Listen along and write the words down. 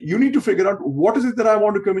You need to figure out what is it that I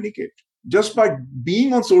want to communicate. Just by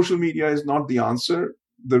being on social media is not the answer.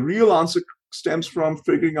 The real answer stems from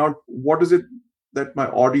figuring out what is it that my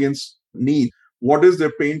audience needs, what is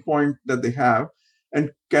their pain point that they have, and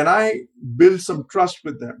can I build some trust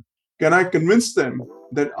with them? Can I convince them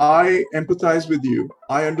that I empathize with you,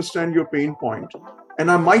 I understand your pain point, and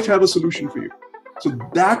I might have a solution for you? So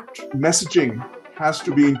that messaging has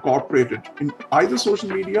to be incorporated in either social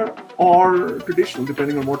media or traditional,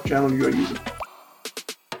 depending on what channel you are using.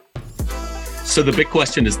 So the big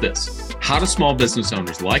question is this: how do small business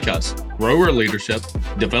owners like us grow our leadership,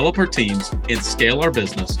 develop our teams, and scale our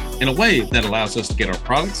business in a way that allows us to get our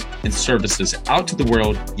products and services out to the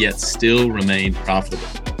world, yet still remain profitable?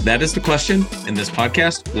 That is the question, and this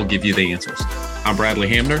podcast will give you the answers. I'm Bradley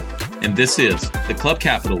Hamner, and this is the Club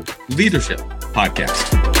Capital Leadership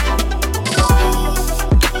Podcast.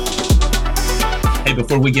 Hey,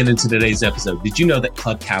 before we get into today's episode, did you know that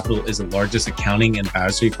Club Capital is the largest accounting and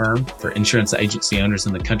advisory firm for insurance agency owners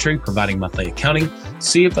in the country, providing monthly accounting,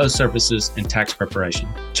 CFO services, and tax preparation?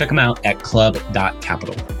 Check them out at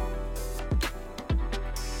club.capital.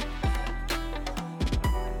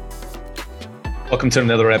 Welcome to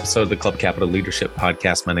another episode of the Club Capital Leadership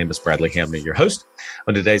Podcast. My name is Bradley Hamner, your host.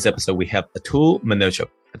 On today's episode, we have Atul Minocha.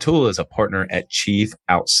 Atul is a partner at Chief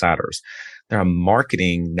Outsiders. They're a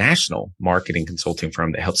national marketing consulting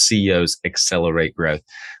firm that helps CEOs accelerate growth.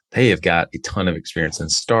 They have got a ton of experience in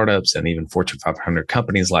startups and even Fortune 500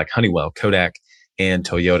 companies like Honeywell, Kodak, and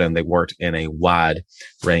Toyota, and they worked in a wide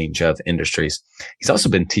range of industries. He's also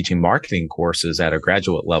been teaching marketing courses at a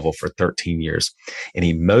graduate level for 13 years, and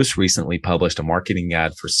he most recently published a marketing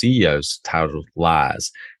guide for CEOs titled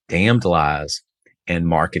Lies, Damned Lies, and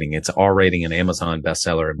Marketing. It's already an Amazon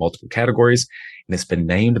bestseller in multiple categories, and it's been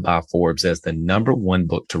named by Forbes as the #1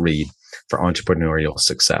 book to read for entrepreneurial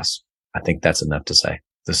success. I think that's enough to say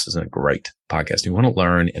this is a great podcast. You want to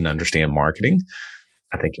learn and understand marketing?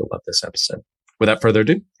 I think you'll love this episode. Without further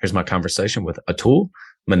ado, here's my conversation with Atul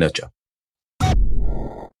Minocha.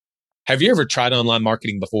 Have you ever tried online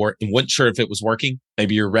marketing before and weren't sure if it was working?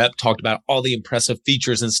 Maybe your rep talked about all the impressive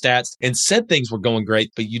features and stats and said things were going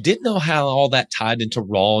great, but you didn't know how all that tied into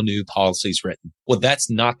raw new policies written. Well, that's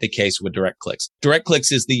not the case with DirectClicks.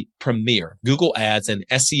 DirectClicks is the premier Google Ads and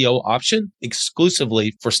SEO option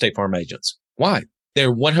exclusively for State Farm agents. Why?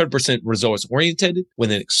 They're 100% results oriented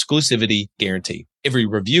with an exclusivity guarantee. Every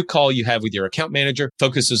review call you have with your account manager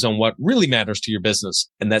focuses on what really matters to your business,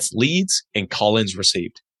 and that's leads and call-ins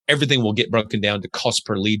received. Everything will get broken down to cost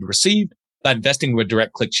per lead received. By investing with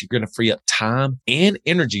DirectClicks, you're going to free up time and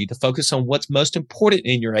energy to focus on what's most important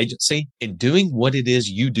in your agency and doing what it is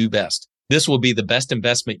you do best. This will be the best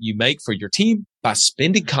investment you make for your team by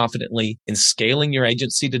spending confidently and scaling your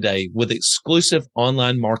agency today with exclusive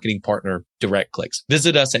online marketing partner, DirectClicks.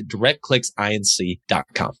 Visit us at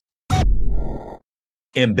directclicksinc.com.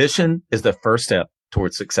 Ambition is the first step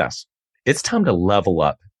towards success. It's time to level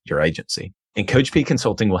up your agency. And Coach P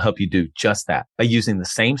Consulting will help you do just that by using the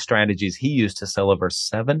same strategies he used to sell over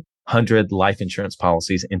 700 life insurance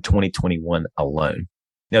policies in 2021 alone.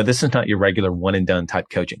 Now, this is not your regular one and done type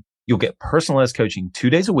coaching. You'll get personalized coaching 2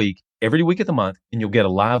 days a week, every week of the month, and you'll get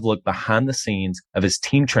a live look behind the scenes of his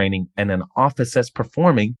team training and an office that's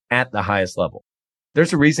performing at the highest level.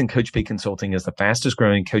 There's a reason Coach P Consulting is the fastest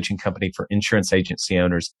growing coaching company for insurance agency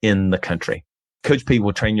owners in the country. Coach P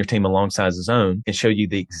will train your team alongside his own and show you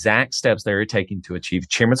the exact steps they're taking to achieve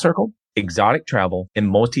Chairman Circle, exotic travel, and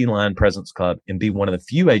multi-line presence club, and be one of the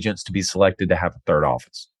few agents to be selected to have a third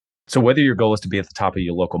office. So whether your goal is to be at the top of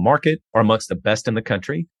your local market or amongst the best in the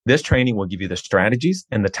country, this training will give you the strategies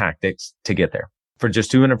and the tactics to get there. For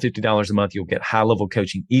just $250 a month, you'll get high-level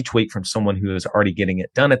coaching each week from someone who is already getting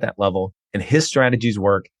it done at that level, and his strategies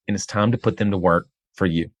work, and it's time to put them to work for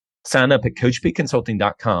you. Sign up at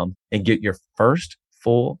coachpconsulting.com and get your first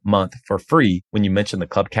full month for free when you mention the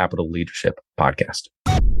Club Capital Leadership Podcast.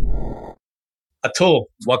 Atul,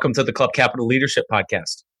 welcome to the Club Capital Leadership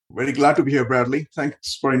Podcast. Very glad to be here, Bradley.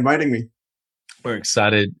 Thanks for inviting me. We're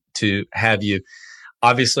excited to have you.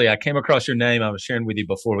 Obviously, I came across your name. I was sharing with you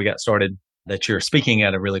before we got started that you're speaking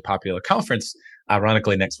at a really popular conference,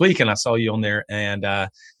 ironically, next week. And I saw you on there and did a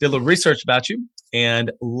little research about you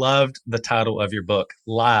and loved the title of your book,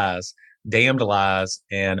 Lies, Damned Lies,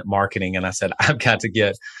 and Marketing. And I said, I've got to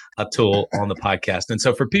get Atul on the podcast. And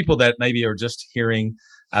so for people that maybe are just hearing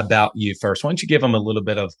about you first, why don't you give them a little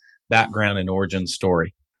bit of background and origin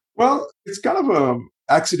story? Well, it's kind of an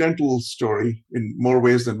accidental story in more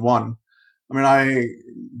ways than one. I mean, I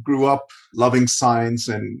grew up loving science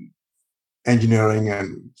and engineering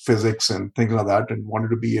and physics and things like that, and wanted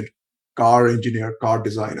to be a car engineer, car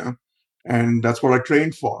designer. And that's what I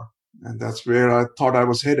trained for. And that's where I thought I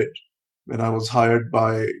was headed when I was hired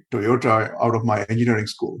by Toyota out of my engineering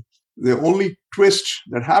school. The only twist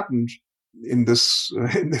that happened in this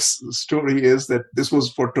in this story is that this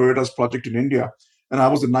was for Toyota's project in India, and I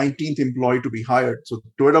was the 19th employee to be hired. So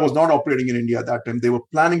Toyota was not operating in India at that time. They were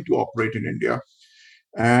planning to operate in India,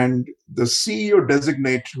 and the CEO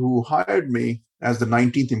designate who hired me as the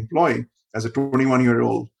 19th employee, as a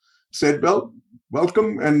 21-year-old, said, "Well,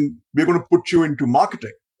 welcome, and we're going to put you into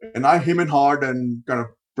marketing." And I him and hard and kind of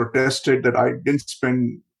protested that I didn't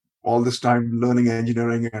spend all this time learning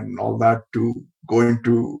engineering and all that to go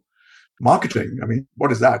into marketing. I mean,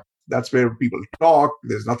 what is that? That's where people talk.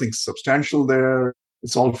 There's nothing substantial there.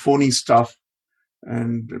 It's all phony stuff.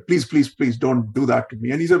 And please, please, please don't do that to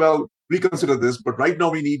me. And he said, well, reconsider this, but right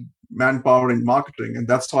now we need manpower in marketing. And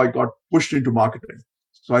that's how I got pushed into marketing.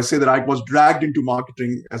 So I say that I was dragged into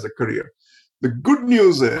marketing as a career. The good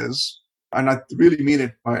news is, and I really mean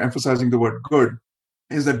it by emphasizing the word good,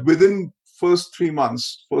 is that within first 3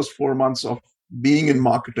 months, first 4 months of being in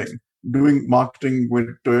marketing, doing marketing with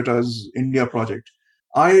Toyota's India project,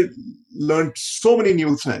 I learned so many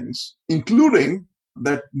new things, including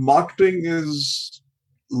that marketing is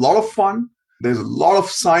a lot of fun. There's a lot of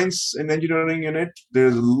science and engineering in it.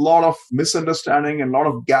 There's a lot of misunderstanding and a lot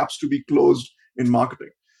of gaps to be closed in marketing.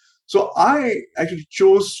 So I actually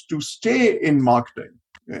chose to stay in marketing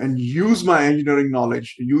and use my engineering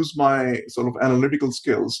knowledge, use my sort of analytical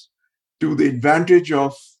skills to the advantage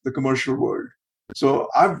of the commercial world. So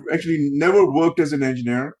I've actually never worked as an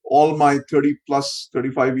engineer. All my 30 plus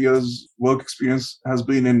 35 years work experience has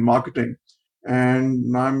been in marketing.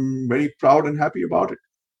 And I'm very proud and happy about it.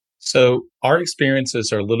 So our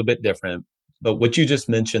experiences are a little bit different, but what you just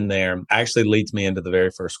mentioned there actually leads me into the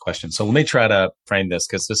very first question. So let me try to frame this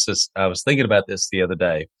because I was thinking about this the other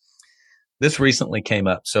day. This recently came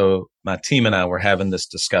up. So my team and I were having this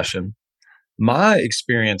discussion. My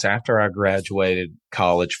experience after I graduated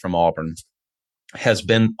college from Auburn has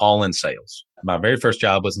been all in sales. My very first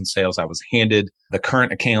job was in sales. I was handed the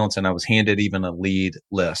current accounts and I was handed even a lead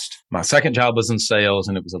list. My second job was in sales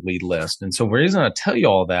and it was a lead list. And so the reason I tell you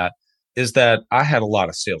all that is that I had a lot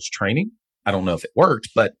of sales training. I don't know if it worked,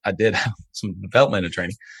 but I did have some development and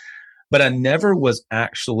training, but I never was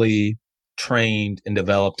actually trained and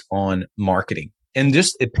developed on marketing. And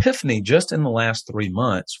just epiphany just in the last 3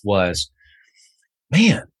 months was,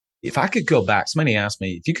 man, if I could go back, somebody asked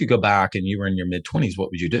me, if you could go back and you were in your mid 20s,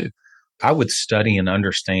 what would you do? I would study and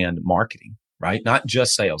understand marketing, right? Not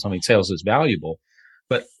just sales. I mean, sales is valuable,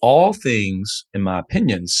 but all things, in my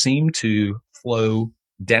opinion, seem to flow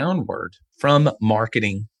downward from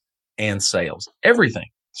marketing and sales. Everything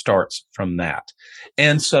starts from that.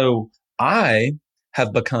 And so I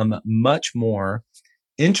have become much more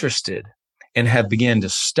interested and have begun to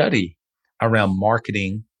study around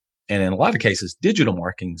marketing and in a lot of cases, digital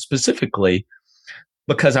marketing specifically,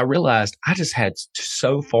 because I realized I just had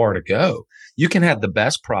so far to go. You can have the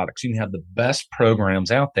best products, you can have the best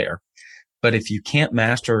programs out there, but if you can't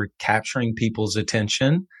master capturing people's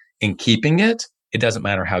attention and keeping it, it doesn't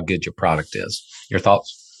matter how good your product is. Your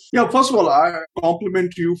thoughts? Yeah, first of all, I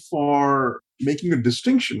compliment you for making a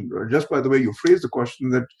distinction just by the way you phrased the question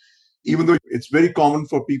that even though it's very common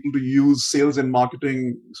for people to use sales and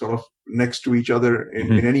marketing sort of next to each other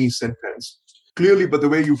in any sentence, clearly, but the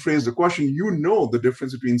way you phrase the question, you know the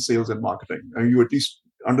difference between sales and marketing. And you at least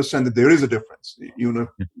understand that there is a difference. You know,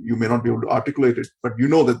 you may not be able to articulate it, but you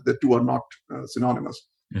know that the two are not synonymous.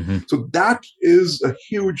 So that is a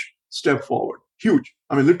huge step forward. Huge.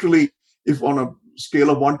 I mean, literally, if on a scale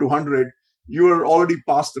of 1 to 100, you are already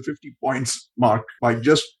past the 50 points mark by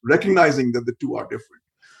just recognizing that the two are different.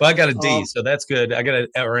 Well, I got a D, so that's good. I got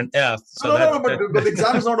an F. So no, but the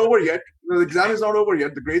exam is not over yet. The exam is not over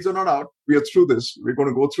yet. The grades are not out. We are through this. We're going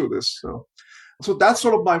to go through this. So that's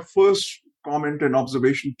sort of my first comment and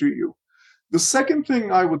observation to you. The second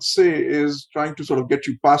thing I would say is trying to sort of get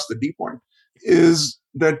you past the D point is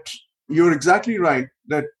that you're exactly right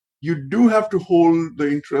that you do have to hold the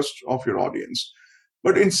interest of your audience.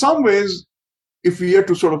 But in some ways, if we are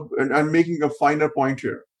to sort of, and I'm making a finer point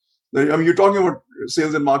here, I mean, you're talking about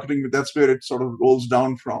sales and marketing, that's where it sort of rolls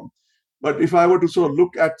down from. But if I were to sort of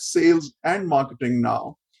look at sales and marketing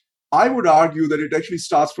now, I would argue that it actually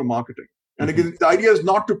starts from marketing. And again, the idea is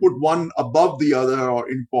not to put one above the other or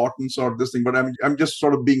importance or this thing, but I'm just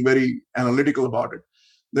sort of being very analytical about it.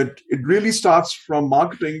 That it really starts from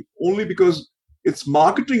marketing only because it's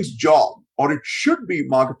marketing's job, or it should be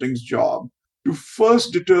marketing's job, to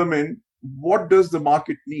first determine what does the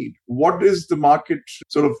market need? What is the market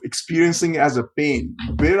sort of experiencing as a pain?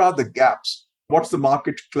 Where are the gaps? What's the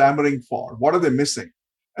market clamoring for? What are they missing?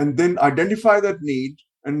 and then identify that need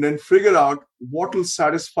and then figure out what will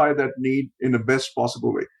satisfy that need in the best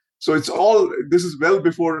possible way. So this is well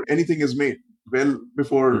before anything is made, well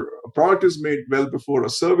before a product is made, well before a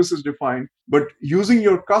service is defined, but using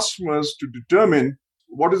your customers to determine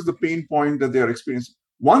what is the pain point that they are experiencing.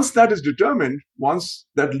 Once that is determined, once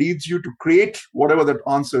that leads you to create whatever that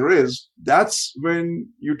answer is, that's when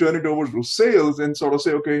you turn it over to sales and sort of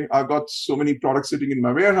say, okay, I've got so many products sitting in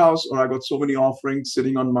my warehouse, or I got so many offerings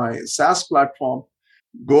sitting on my SaaS platform.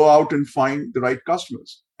 Go out and find the right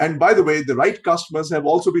customers. And by the way, the right customers have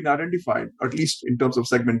also been identified, at least in terms of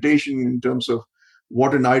segmentation, in terms of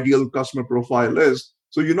what an ideal customer profile is.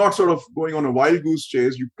 So you're not sort of going on a wild goose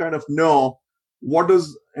chase. You kind of know, what does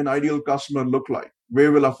an ideal customer look like?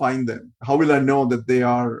 Where will I find them? How will I know that they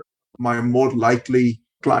are my more likely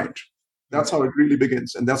client? That's how it really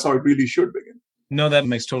begins. And that's how it really should begin. No, that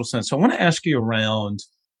makes total sense. So I want to ask you around,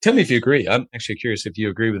 tell me if you agree. I'm actually curious if you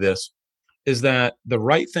agree with this. Is that the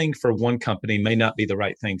right thing for one company may not be the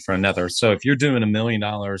right thing for another. So if you're doing $1 million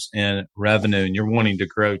in revenue and you're wanting to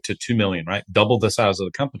grow to 2 million, right? Double the size of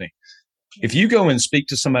the company. If you go and speak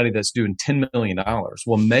to somebody that's doing $10 million,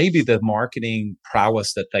 well, maybe the marketing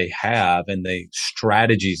prowess that they have and the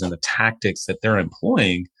strategies and the tactics that they're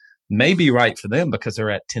employing may be right for them because they're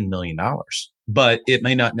at $10 million, but it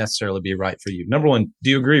may not necessarily be right for you. Number one,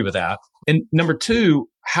 do you agree with that? And number two,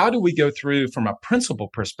 how do we go through from a principal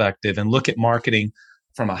perspective and look at marketing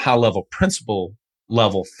from a high level principal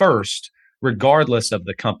level first, regardless of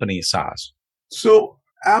the company size? So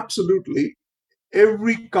absolutely,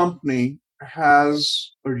 every company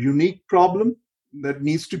has a unique problem that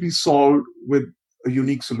needs to be solved with a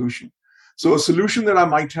unique solution. So a solution that I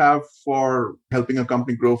might have for helping a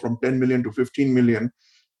company grow from 10 million to 15 million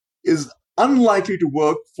is unlikely to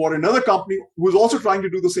work for another company who is also trying to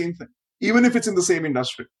do the same thing, even if it's in the same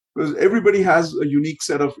industry. Because everybody has a unique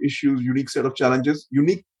set of issues, unique set of challenges,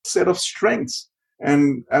 unique set of strengths.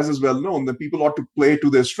 And as is well known, that people ought to play to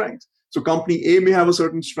their strengths. So company A may have a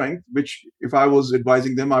certain strength, which if I was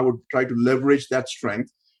advising them, I would try to leverage that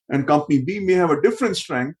strength. And company B may have a different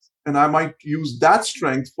strength, and I might use that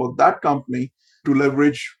strength for that company to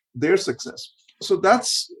leverage their success. So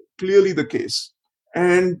that's clearly the case.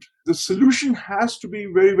 And the solution has to be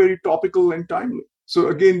very, very topical and timely. So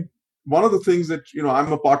again, one of the things that,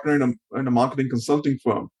 I'm a partner in a marketing consulting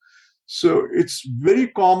firm. So it's very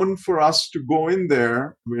common for us to go in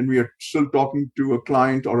there when we are still talking to a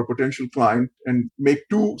client or a potential client and make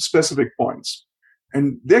two specific points.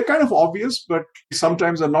 And they're kind of obvious, but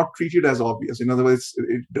sometimes are not treated as obvious. In other words,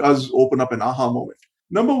 it does open up an aha moment.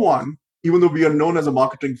 Number one, even though we are known as a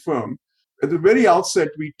marketing firm, at the very outset,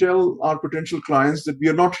 we tell our potential clients that we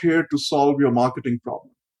are not here to solve your marketing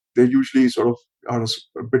problem. They usually sort of are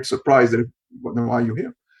a bit surprised that, why are you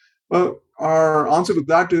here? Well, our answer to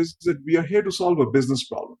that is that we are here to solve a business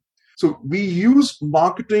problem. So we use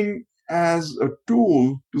marketing as a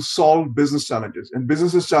tool to solve business challenges. And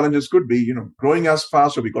business challenges could be, growing as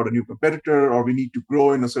fast, or we got a new competitor, or we need to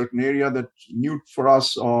grow in a certain area that's new for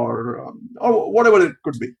us, or whatever it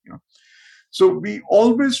could be. So we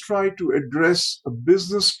always try to address a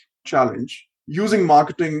business challenge using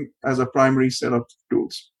marketing as a primary set of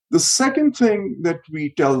tools. The second thing that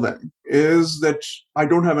we tell them is that I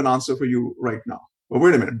don't have an answer for you right now. Well,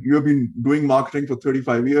 wait a minute, you have been doing marketing for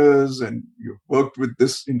 35 years and you've worked with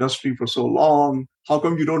this industry for so long. How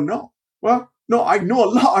come you don't know? Well, no, I know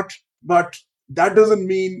a lot, but that doesn't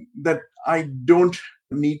mean that I don't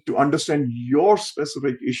need to understand your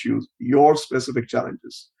specific issues, your specific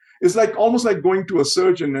challenges. It's almost like going to a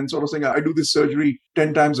surgeon and sort of saying, I do this surgery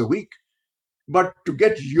 10 times a week. But to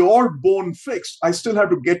get your bone fixed, I still have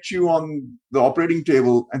to get you on the operating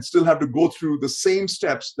table and still have to go through the same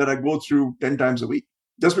steps that I go through 10 times a week.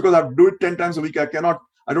 Just because I do it 10 times a week, I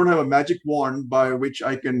don't have a magic wand by which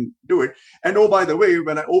I can do it. And oh, by the way,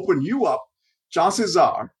 when I open you up, chances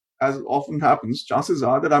are, as often happens, chances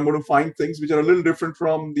are that I'm going to find things which are a little different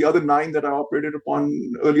from the other 9 that I operated upon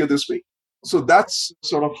earlier this week. So that's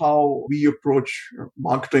sort of how we approach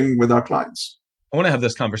marketing with our clients. I want to have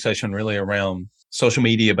this conversation really around social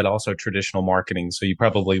media, but also traditional marketing. So you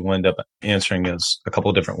probably will end up answering this a couple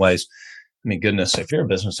of different ways. I mean, goodness, if you're a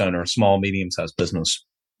business owner, a small, medium-sized business,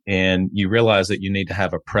 and you realize that you need to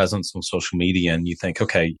have a presence on social media, and you think,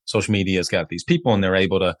 okay, social media has got these people and they're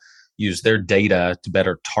able to use their data to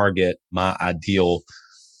better target my ideal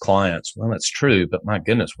clients. Well, that's true, but my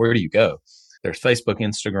goodness, where do you go? There's Facebook,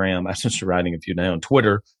 Instagram. I was just writing a few down.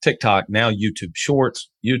 Twitter, TikTok, now YouTube Shorts,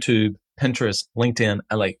 YouTube, Pinterest, LinkedIn.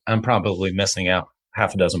 I'm probably missing out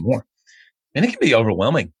half a dozen more. And it can be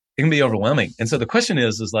overwhelming. And so the question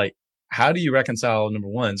is how do you reconcile, number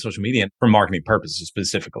one, social media for marketing purposes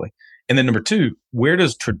specifically? And then number two, where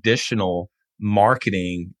does traditional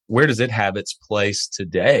marketing, where does it have its place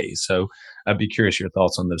today? So I'd be curious your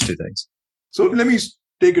thoughts on those two things. So let me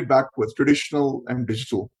take it back with traditional and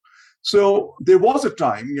digital. So there was a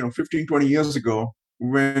time, 15, 20 years ago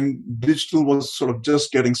when digital was sort of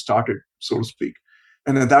just getting started, so to speak.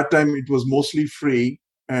 And at that time, it was mostly free.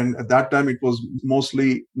 And at that time, it was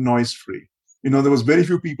mostly noise free. There was very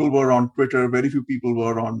few people were on Twitter, very few people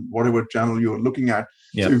were on whatever channel you were looking at.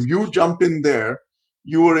 Yep. So if you jumped in there,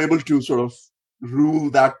 you were able to sort of rule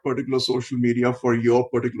that particular social media for your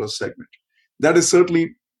particular segment. That is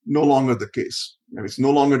certainly no longer the case. It's no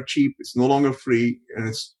longer cheap, it's no longer free, and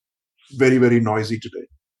it's very, very noisy today.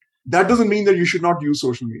 That doesn't mean that you should not use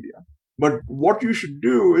social media. But what you should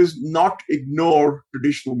do is not ignore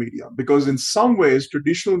traditional media, because in some ways,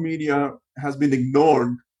 traditional media has been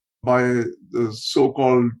ignored by the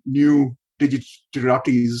so-called new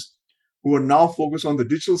digiteratis who are now focused on the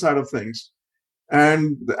digital side of things.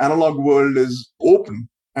 And the analog world is open.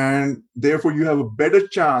 And therefore, you have a better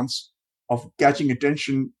chance of catching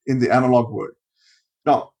attention in the analog world.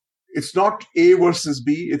 Now, it's not A versus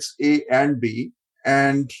B, it's A and B.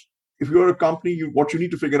 And if you're a company, what you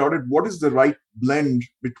need to figure out is what is the right blend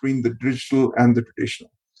between the digital and the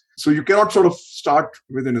traditional. So you cannot sort of start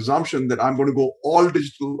with an assumption that I'm going to go all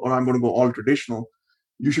digital or I'm going to go all traditional.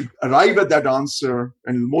 You should arrive at that answer,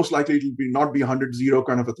 and most likely it will not be 100-0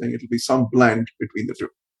 kind of a thing. It will be some blend between the two.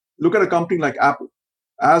 Look at a company like Apple.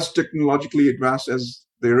 As technologically advanced as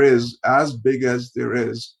there is, as big as there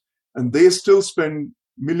is, and they still spend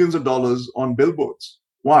millions of dollars on billboards.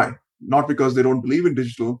 Why? Not because they don't believe in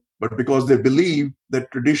digital, but because they believe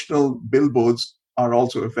that traditional billboards are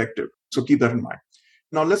also effective. So keep that in mind.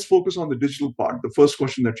 Now let's focus on the digital part, the first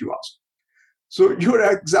question that you asked. So you're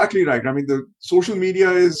exactly right. I mean, the social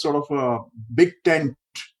media is sort of a big tent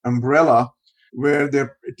umbrella where there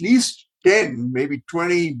are at least 10, maybe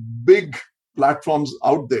 20 big platforms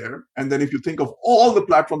out there. And then if you think of all the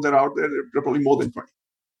platforms that are out there, there are probably more than 20.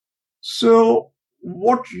 So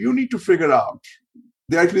what you need to figure out,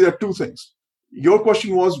 there are two things. Your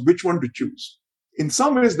question was which one to choose. In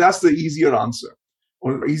some ways, that's the easier answer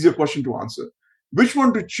or easier question to answer. Which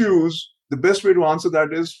one to choose? The best way to answer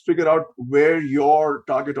that is figure out where your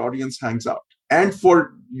target audience hangs out and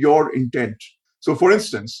for your intent. So for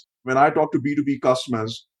instance, when I talk to B2B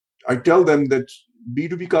customers, I tell them that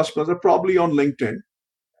B2B customers are probably on LinkedIn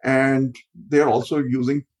and they're also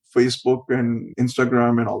using Facebook and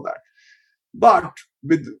Instagram and all that. But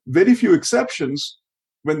with very few exceptions,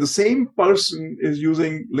 when the same person is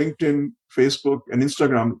using LinkedIn, Facebook, and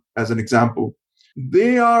Instagram as an example,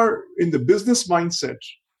 they are in the business mindset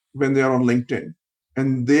when they are on LinkedIn,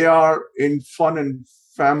 and they are in fun and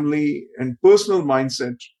family and personal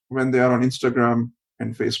mindset when they are on Instagram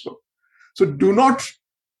and Facebook. So do not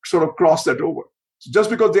sort of cross that over. So just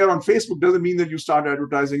because they are on Facebook doesn't mean that you start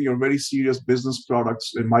advertising your very serious business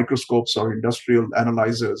products in microscopes or industrial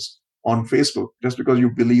analyzers on Facebook, just because you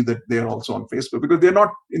believe that they are also on Facebook, because they're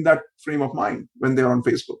not in that frame of mind when they're on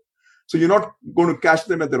Facebook. So you're not going to catch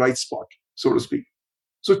them at the right spot, so to speak.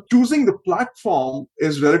 So choosing the platform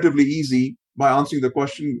is relatively easy by answering the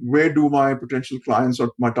question, where do my potential clients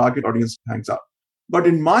or my target audience hangs out? But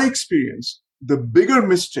in my experience, the bigger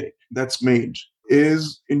mistake that's made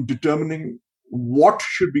is in determining what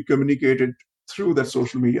should be communicated through that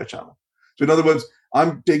social media channel. So in other words,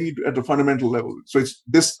 I'm taking it at a fundamental level. So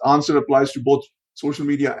this answer applies to both social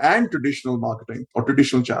media and traditional marketing or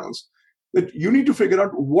traditional channels. That you need to figure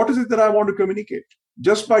out what is it that I want to communicate.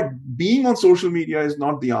 Just by being on social media is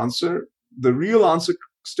not the answer. The real answer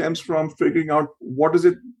stems from figuring out what is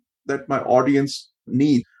it that my audience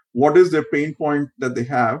needs, what is their pain point that they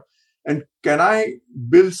have, and can I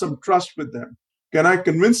build some trust with them? Can I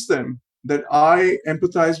convince them that I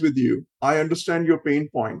empathize with you, I understand your pain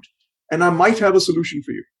point, and I might have a solution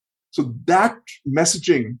for you? So that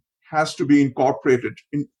messaging has to be incorporated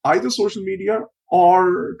in either social media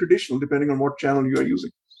or traditional, depending on what channel you are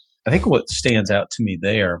using. I think what stands out to me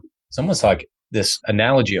there is almost like this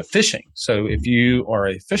analogy of fishing. So if you are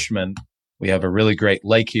a fisherman, we have a really great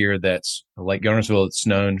lake here that's Lake Gunnersville. It's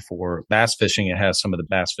known for bass fishing. It has some of the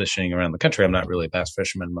bass fishing around the country. I'm not really a bass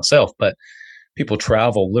fisherman myself, but people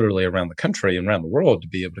travel literally around the country and around the world to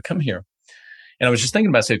be able to come here. And I was just thinking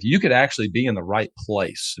about, if you could actually be in the right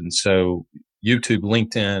place. And so YouTube,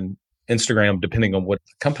 LinkedIn, Instagram, depending on what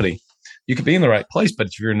company, you could be in the right place. But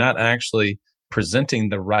if you're not actually presenting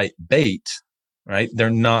the right bait, right, they're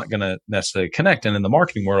not going to necessarily connect. And in the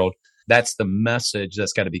marketing world, that's the message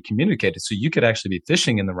that's got to be communicated. So you could actually be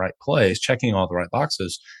fishing in the right place, checking all the right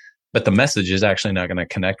boxes, but the message is actually not going to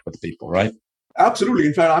connect with people, right? Absolutely.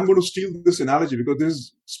 In fact, I'm going to steal this analogy because this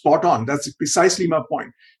is spot on. That's precisely my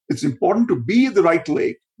point. It's important to be at the right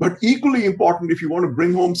lake, but equally important if you want to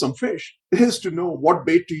bring home some fish is to know what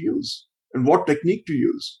bait to use and what technique to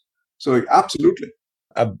use. So absolutely.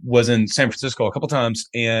 I was in San Francisco a couple of times,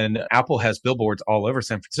 and Apple has billboards all over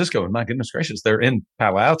San Francisco. And my goodness gracious, they're in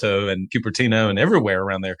Palo Alto and Cupertino and everywhere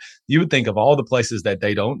around there. You would think of all the places that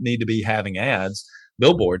they don't need to be having ads,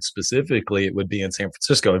 billboards specifically, it would be in San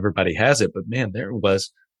Francisco. Everybody has it. But man, there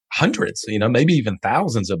was hundreds, maybe even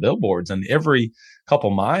thousands of billboards. And every couple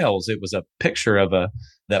miles, it was a picture of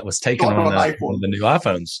that was taken on the new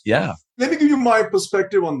iPhones. Yeah. Let me give you my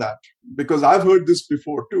perspective on that, because I've heard this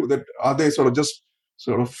before too, that are they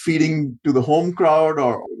sort of feeding to the home crowd,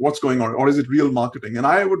 or what's going on, or is it real marketing? And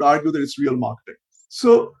I would argue that it's real marketing.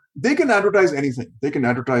 So they can advertise anything. They can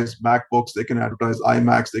advertise MacBooks, they can advertise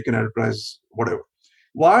iMacs, they can advertise whatever.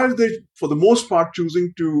 Why are they, for the most part,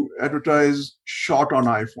 choosing to advertise shot on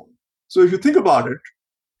iPhone? So if you think about it,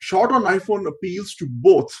 shot on iPhone appeals to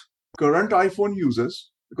both current iPhone users,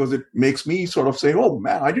 because it makes me sort of say, oh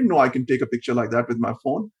man, I didn't know I can take a picture like that with my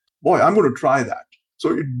phone. Boy, I'm going to try that.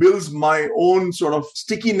 So it builds my own sort of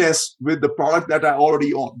stickiness with the product that I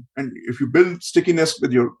already own. And if you build stickiness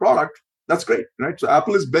with your product, that's great, right? So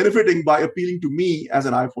Apple is benefiting by appealing to me as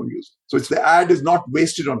an iPhone user. So it's the ad is not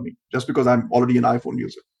wasted on me just because I'm already an iPhone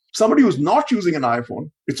user. Somebody who's not using an iPhone,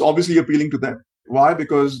 it's obviously appealing to them. Why?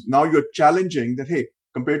 Because now you're challenging that, hey,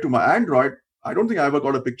 compared to my Android, I don't think I ever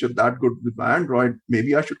got a picture that good with my Android.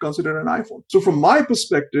 Maybe I should consider an iPhone. So from my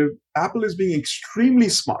perspective, Apple is being extremely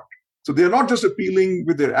smart. So they're not just appealing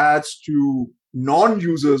with their ads to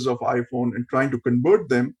non-users of iPhone and trying to convert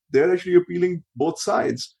them. They're actually appealing both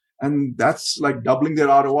sides. And that's like doubling their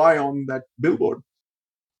ROI on that billboard.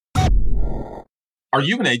 Are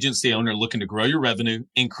you an agency owner looking to grow your revenue,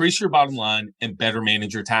 increase your bottom line, and better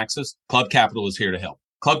manage your taxes? Club Capital is here to help.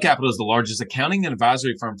 Club Capital is the largest accounting and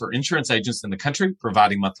advisory firm for insurance agents in the country,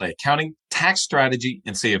 providing monthly accounting, tax strategy,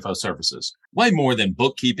 and CFO services. Way more than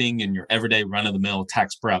bookkeeping and your everyday run-of-the-mill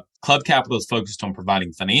tax prep, Club Capital is focused on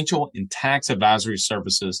providing financial and tax advisory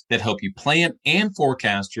services that help you plan and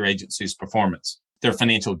forecast your agency's performance. Their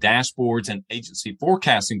financial dashboards and agency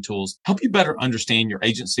forecasting tools help you better understand your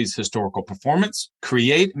agency's historical performance,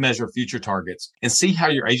 create and measure future targets, and see how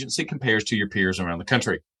your agency compares to your peers around the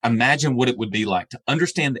country. Imagine what it would be like to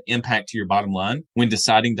understand the impact to your bottom line when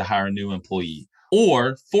deciding to hire a new employee,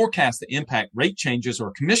 or forecast the impact rate changes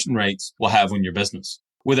or commission rates will have on your business.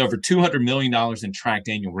 With over $200 million in tracked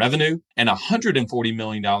annual revenue and $140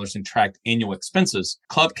 million in tracked annual expenses,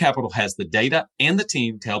 Club Capital has the data and the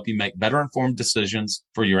team to help you make better informed decisions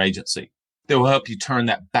for your agency. They will help you turn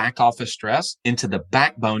that back office stress into the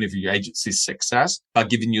backbone of your agency's success by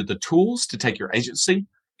giving you the tools to take your agency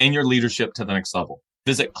and your leadership to the next level.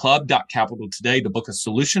 Visit club.capital today to book a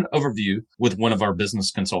solution overview with one of our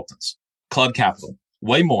business consultants. Club Capital,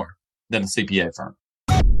 way more than a CPA firm.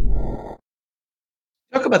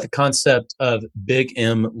 Talk about the concept of big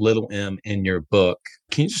M, little m in your book.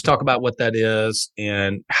 Can you just talk about what that is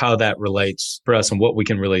and how that relates for us and what we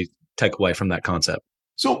can really take away from that concept?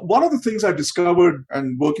 So one of the things I discovered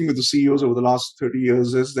and working with the CEOs over the last 30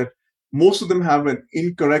 years is that most of them have an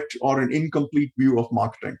incorrect or an incomplete view of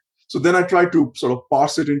marketing. So then I try to sort of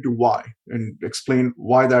parse it into why and explain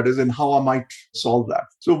why that is and how I might solve that.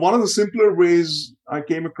 So one of the simpler ways I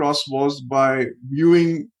came across was by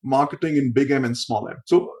viewing marketing in big M and small m.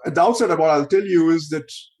 So at the outset, what I'll tell you is that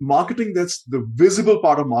marketing, that's the visible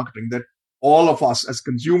part of marketing that all of us as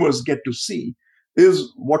consumers get to see,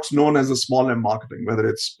 is what's known as the small m marketing, whether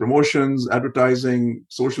it's promotions, advertising,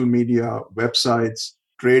 social media, websites,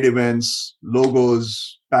 trade events,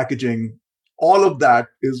 logos, packaging. All of that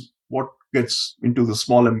is what gets into the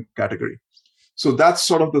small m category. So that's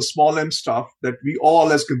sort of the small m stuff that we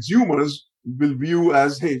all as consumers will view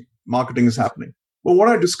as, hey, marketing is happening. But what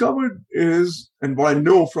I discovered is, and what I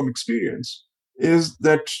know from experience, is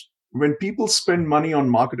that when people spend money on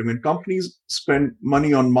marketing, when companies spend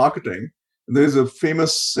money on marketing, there's a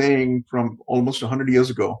famous saying from almost 100 years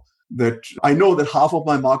ago that I know that half of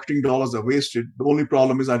my marketing dollars are wasted. The only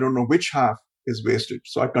problem is I don't know which half is wasted.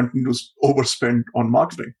 So I continue to overspend on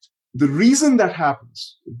marketing. The reason that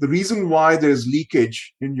happens, the reason why there's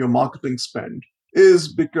leakage in your marketing spend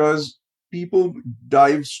is because people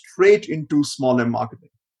dive straight into small m marketing.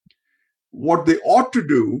 What they ought to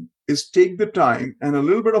do is take the time and a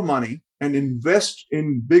little bit of money and invest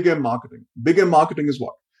in big M marketing. Big M marketing is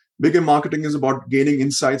what? Big M marketing is about gaining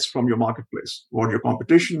insights from your marketplace, about your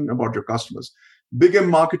competition, about your customers. Big M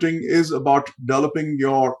marketing is about developing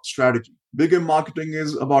your strategy. Big M marketing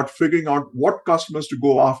is about figuring out what customers to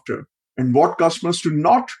go after and what customers to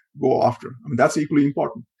not go after. I mean, that's equally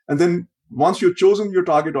important. And then once you've chosen your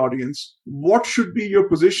target audience, what should be your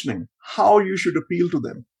positioning? How you should appeal to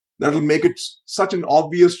them? That'll make it such an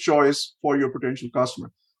obvious choice for your potential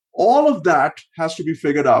customer. All of that has to be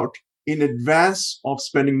figured out in advance of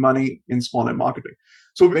spending money in small M marketing.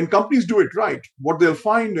 So when companies do it right, what they'll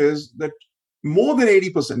find is that more than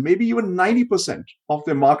 80%, maybe even 90% of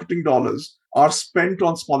their marketing dollars are spent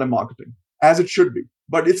on small M marketing, as it should be.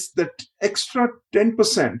 But it's that extra 10%,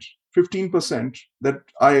 15% that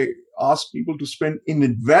I ask people to spend in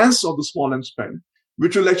advance of the small M spend,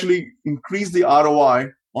 which will actually increase the ROI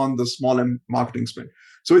on the small M marketing spend.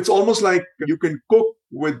 So it's almost like you can cook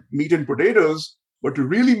with meat and potatoes, but to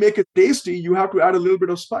really make it tasty, you have to add a little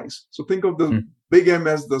bit of spice. So think of the big M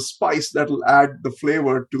as the spice that will add the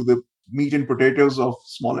flavor to the meat and potatoes of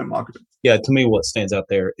small M marketing. Yeah, to me, what stands out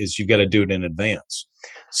there is you've got to do it in advance.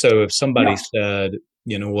 So if somebody said,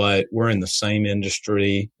 you know what, we're in the same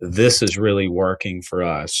industry, this is really working for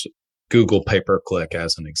us, Google pay-per-click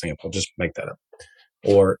as an example, just make that up,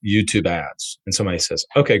 or YouTube ads. And somebody says,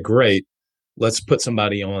 okay, great, let's put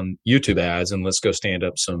somebody on YouTube ads and let's go stand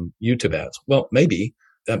up some YouTube ads. Well, maybe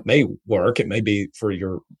that may work. It may be for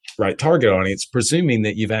your right target audience, presuming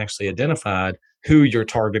that you've actually identified who your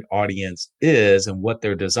target audience is and what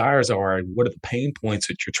their desires are and what are the pain points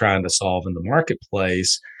that you're trying to solve in the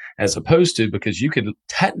marketplace, as opposed to, because you could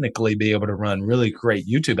technically be able to run really great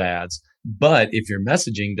YouTube ads, but if your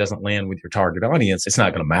messaging doesn't land with your target audience, it's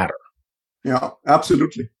not going to matter. Yeah,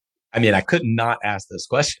 absolutely. I mean, I could not ask this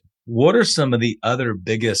question. What are some of the other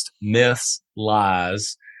biggest myths,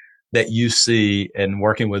 lies that you see in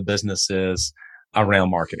working with businesses around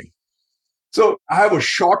marketing? So I have a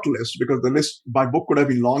short list because the list, my book could have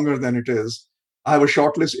been longer than it is. I have a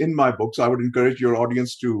short list in my book, so I would encourage your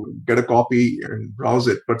audience to get a copy and browse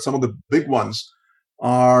it. But some of the big ones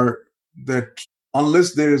are that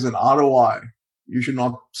unless there is an ROI, you should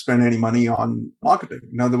not spend any money on marketing.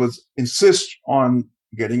 In other words, insist on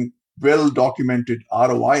getting well-documented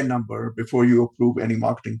ROI number before you approve any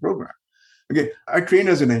marketing program. Again, I train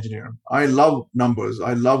as an engineer. I love numbers.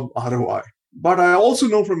 I love ROI. But I also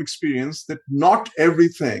know from experience that not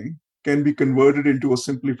everything can be converted into a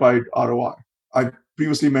simplified ROI. I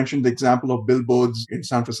previously mentioned the example of billboards in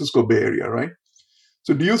San Francisco Bay Area, right?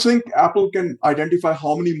 So do you think Apple can identify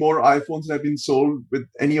how many more iPhones have been sold with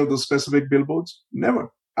any of those specific billboards?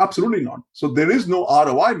 Never. Absolutely not. So there is no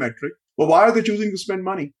ROI metric. But why are they choosing to spend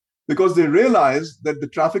money? Because they realize that the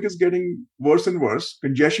traffic is getting worse and worse,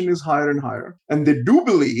 congestion is higher and higher, and they do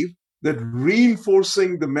believe that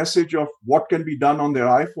reinforcing the message of what can be done on their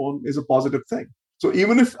iPhone is a positive thing. So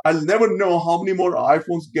even if I'll never know how many more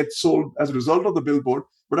iPhones get sold as a result of the billboard,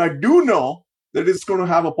 but I do know that it's going to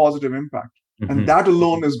have a positive impact. Mm-hmm. And that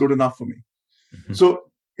alone is good enough for me. Mm-hmm. So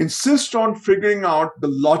insist on figuring out the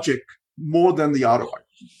logic more than the ROI.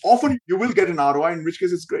 Often you will get an ROI, in which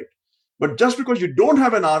case it's great. But just because you don't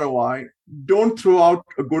have an ROI, don't throw out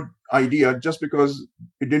a good idea just because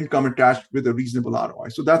it didn't come attached with a reasonable ROI.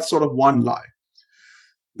 So that's sort of one lie.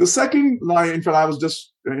 The second lie, in fact, I was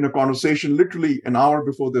just in a conversation literally an hour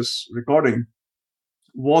before this recording,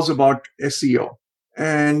 was about SEO.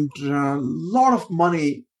 And a lot of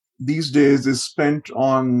money these days is spent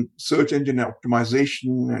on search engine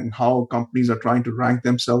optimization and how companies are trying to rank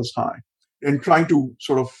themselves high and trying to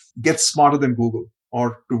sort of get smarter than Google,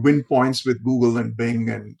 or to win points with Google and Bing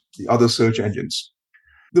and the other search engines.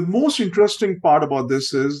 The most interesting part about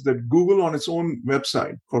this is that Google, on its own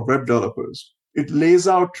website for web developers, it lays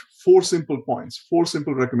out 4 simple points, 4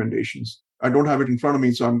 simple recommendations. I don't have it in front of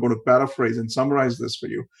me, so I'm going to paraphrase and summarize this for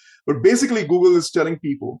you. But basically, Google is telling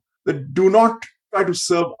people that do not try to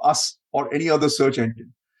serve us or any other search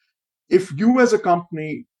engine. If you as a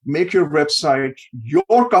company make your website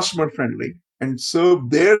your customer friendly and serve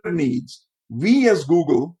their needs, we as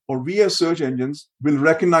Google or we as search engines will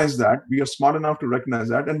recognize that. We are smart enough to recognize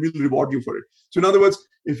that, and we'll reward you for it. So in other words,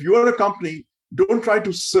 if you are a company, don't try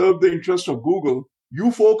to serve the interest of Google.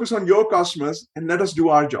 You focus on your customers and let us do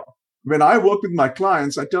our job. When I work with my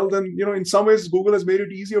clients, I tell them, in some ways, Google has made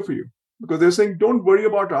it easier for you because they're saying, don't worry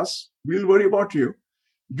about us. We'll worry about you.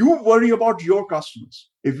 You worry about your customers.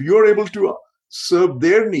 If you're able to serve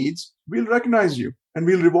their needs, we'll recognize you and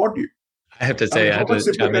we'll reward you. I have to say, I have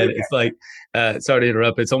to chime in. It's like, sorry to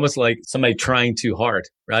interrupt. It's almost like somebody trying too hard,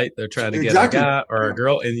 right? They're trying to get a guy or a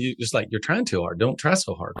girl, and you just like, you're trying too hard. Don't try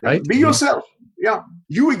so hard, right? Be yourself. Yeah.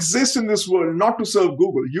 You exist in this world not to serve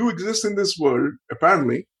Google. You exist in this world,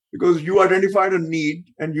 apparently, because you identified a need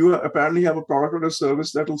and you apparently have a product or a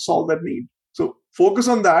service that will solve that need. So focus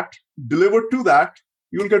on that, deliver to that,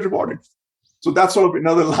 you'll get rewarded. So that's sort of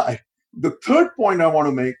another lie. The third point I want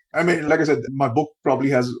to make, I mean, like I said, my book probably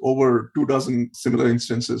has over 2 dozen similar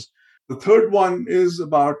instances. The third one is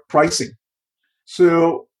about pricing.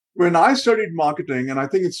 So when I studied marketing, and I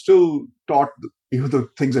think it's still taught, even though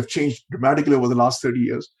things have changed dramatically over the last 30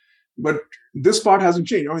 years, but this part hasn't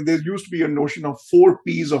changed. I mean, there used to be a notion of 4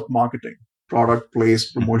 Ps of marketing: product,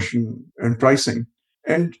 place, promotion, and pricing.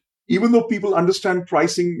 And even though people understand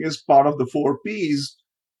pricing is part of the 4 Ps,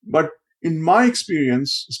 but in my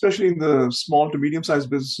experience, especially in the small to medium sized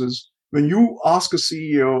businesses, when you ask a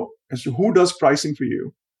CEO as to who does pricing for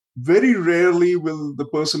you, very rarely will the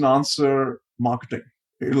person answer marketing.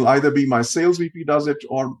 It'll either be my sales VP does it,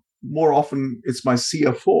 or more often it's my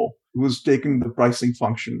CFO who's taken the pricing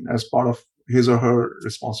function as part of his or her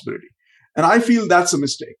responsibility. And I feel that's a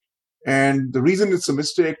mistake. And the reason it's a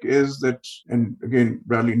mistake is that, and again,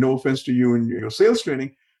 Bradley, no offense to you in your sales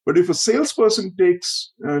training, but if a salesperson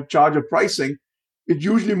takes charge of pricing, it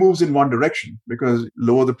usually moves in one direction, because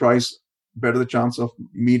lower the price, better the chance of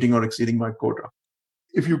meeting or exceeding my quota.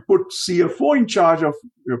 If you put CFO in charge of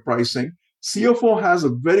your pricing, CFO has a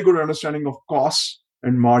very good understanding of costs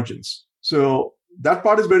and margins. So that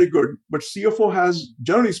part is very good, but CFO has,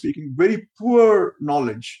 generally speaking, very poor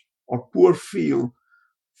knowledge or poor feel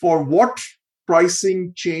for what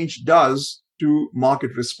pricing change does to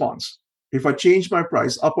market response. If I change my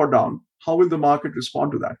price up or down, how will the market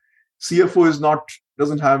respond to that? CFO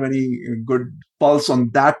doesn't have any good pulse on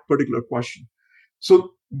that particular question.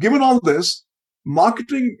 So given all this,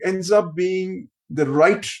 marketing ends up being the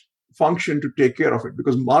right function to take care of it,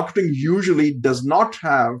 because marketing usually does not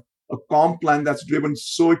have a comp plan that's driven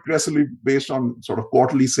so aggressively based on sort of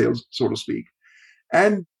quarterly sales, so to speak.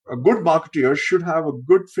 And a good marketeer should have a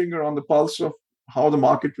good finger on the pulse of how the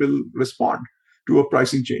market will respond to a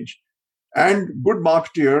pricing change. And good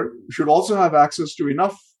marketeer should also have access to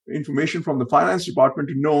enough information from the finance department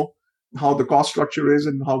to know how the cost structure is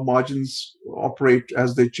and how margins operate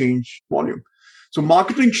as they change volume. So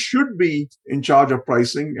marketing should be in charge of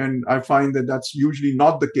pricing. And I find that that's usually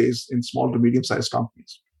not the case in small to medium-sized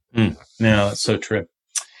companies. No, that's so true.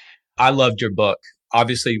 I loved your book.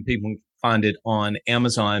 Obviously, people can find it on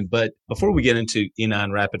Amazon. But before we get into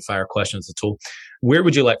E9 rapid fire questions, Atul, where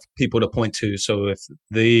would you like people to point to? So if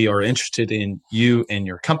they are interested in you and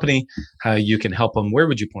your company, how you can help them, where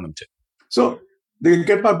would you point them to? So they can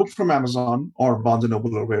get my book from Amazon or Barnes &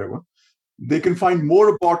 Noble or wherever. They can find more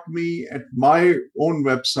about me at my own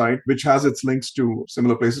website, which has its links to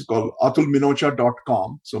similar places, called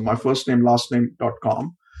atulminocha.com. So my first name, last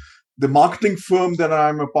name.com. The marketing firm that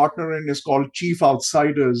I'm a partner in is called Chief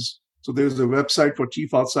Outsiders. So there's a website for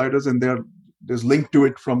Chief Outsiders, and there's link to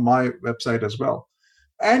it from my website as well.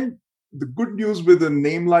 And the good news with a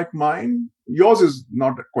name like mine, yours is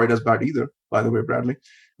not quite as bad either, by the way, Bradley,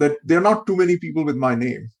 that there are not too many people with my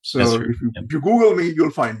name. So if you Google me, you'll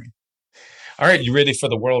find me. All right. You ready for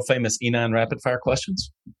the world famous E9 rapid fire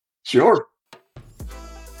questions? Sure.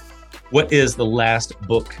 What is the last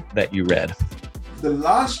book that you read? The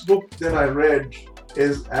last book that I read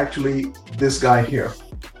is actually this guy here.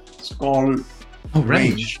 It's called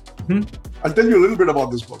Range. Mm-hmm. I'll tell you a little bit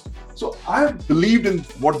about this book. So I believed in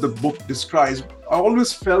what the book describes. I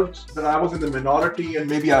always felt that I was in the minority and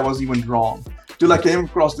maybe I was even wrong, till I came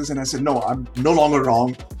across this and I said, no, I'm no longer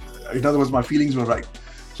wrong. In other words, my feelings were right.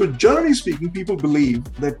 So generally speaking, people believe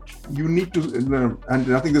that you need to,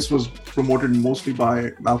 and I think this was promoted mostly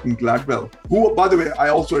by Malcolm Gladwell, who, by the way, I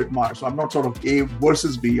also admire. So I'm not sort of A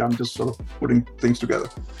versus B, I'm just sort of putting things together.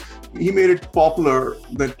 He made it popular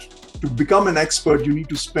that to become an expert, you need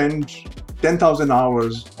to spend 10,000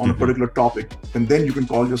 hours on a particular topic, and then you can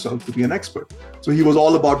call yourself to be an expert. So he was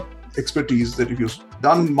all about expertise, that if you've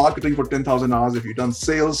done marketing for 10,000 hours, if you've done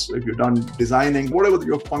sales, if you've done designing, whatever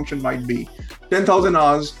your function might be, 10,000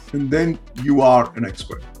 hours, and then you are an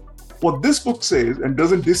expert. What this book says, and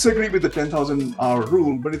doesn't disagree with the 10,000 hour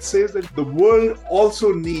rule, but it says that the world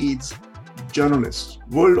also needs journalists.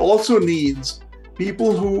 World also needs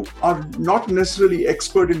people who are not necessarily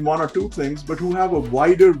expert in one or two things, but who have a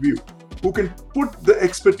wider view, who can put the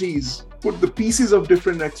expertise, put the pieces of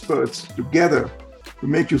different experts together to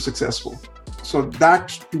make you successful. So that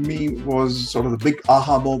to me was sort of the big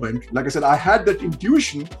aha moment. Like I said, I had that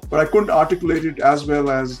intuition, but I couldn't articulate it as well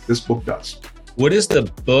as this book does. What is the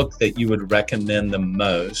book that you would recommend the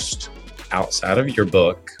most outside of your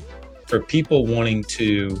book for people wanting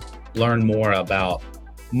to learn more about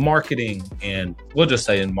marketing, and we'll just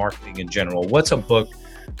say in marketing in general? What's a book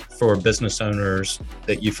for business owners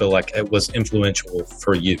that you feel like it was influential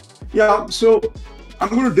for you? Yeah, so I'm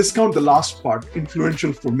going to discount the last part,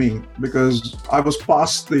 influential for me, because I was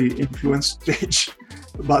past the influence stage.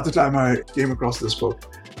 by the time I came across this book.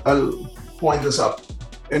 I'll point this up.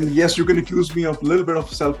 And yes, you can accuse me of a little bit of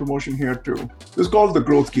self-promotion here too. This is called The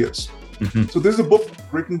Growth Gears. So this is a book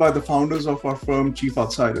written by the founders of our firm, Chief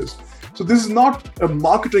Outsiders. So this is not a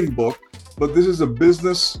marketing book, but this is a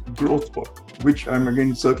business growth book, which I'm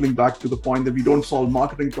again circling back to the point that we don't solve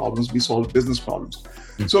marketing problems, we solve business problems.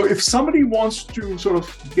 So if somebody wants to sort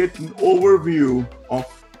of get an overview of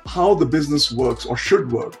how the business works or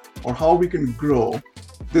should work, or how we can grow,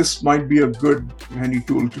 this might be a good handy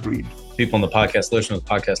tool to read. People on the podcast, listeners of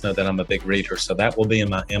the podcast know that I'm a big reader. So that will be in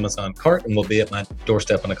my Amazon cart and will be at my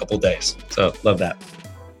doorstep in a couple of days. So love that.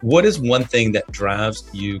 What is one thing that drives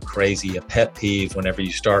you crazy, a pet peeve whenever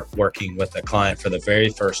you start working with a client for the very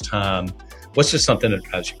first time? What's just something that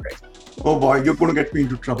drives you crazy? Oh boy, you're going to get me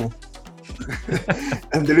into trouble.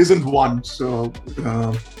 And there isn't one. So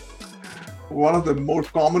one of the more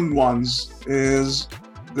common ones is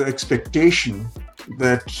the expectation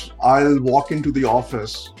that I'll walk into the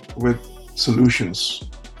office with solutions.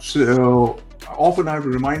 So often I have to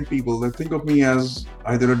remind people that think of me as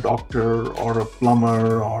either a doctor or a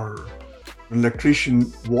plumber or an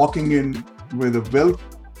electrician walking in with a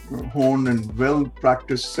well-honed and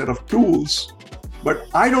well-practiced set of tools. But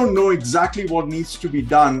I don't know exactly what needs to be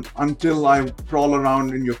done until I crawl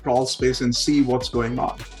around in your crawl space and see what's going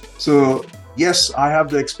on. So yes, I have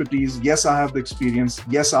the expertise. Yes, I have the experience.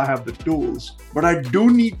 Yes, I have the tools. But I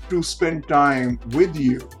do need to spend time with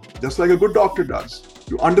you, just like a good doctor does,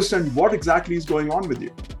 to understand what exactly is going on with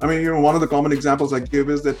you. I mean, one of the common examples I give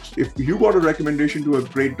is that if you got a recommendation to a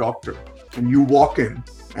great doctor and you walk in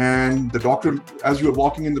and the doctor, as you're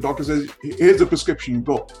walking in, the doctor says, here's the prescription,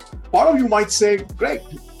 go. Part of you might say, great,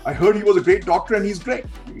 I heard he was a great doctor and he's great.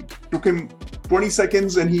 It took him 20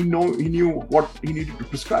 seconds and he knew what he needed to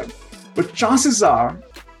prescribe. But chances are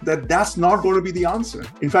that that's not going to be the answer.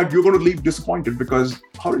 In fact, you're going to leave disappointed because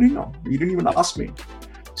how did he know? He didn't even ask me.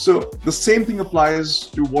 So the same thing applies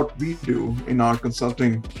to what we do in our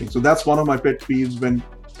consulting thing. So that's one of my pet peeves, when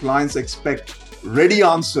clients expect ready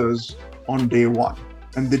answers on day one,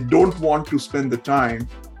 and they don't want to spend the time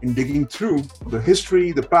in digging through the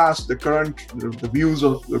history, the past, the current, the views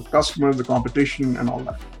of the customers, the competition, and all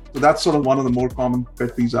that. So that's sort of one of the more common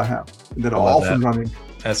pet peeves I have that I often run into.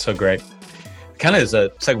 That's so great. Kind of as a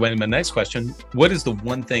segue into my next question, what is the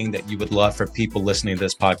one thing that you would love for people listening to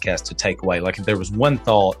this podcast to take away? Like if there was one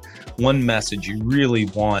thought, one message you really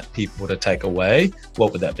want people to take away,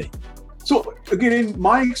 what would that be? So again, in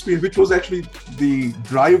my experience, which was actually the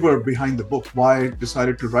driver behind the book, why I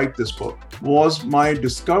decided to write this book, was my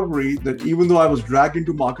discovery that even though I was dragged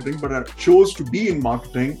into marketing, but I chose to be in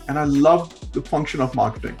marketing and I loved the function of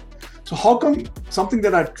marketing. So how come something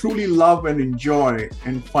that I truly love and enjoy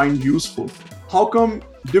and find useful, how come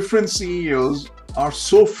different CEOs are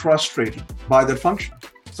so frustrated by that function?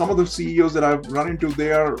 Some of the CEOs that I've run into,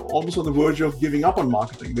 they are almost on the verge of giving up on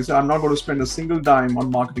marketing. They say, I'm not going to spend a single dime on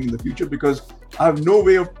marketing in the future because I have no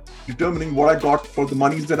way of determining what I got for the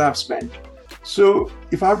monies that I've spent. So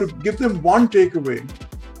if I have to give them one takeaway,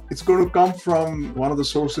 it's going to come from one of the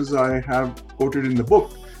sources I have quoted in the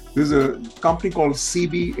book. There's a company called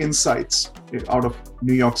CB Insights out of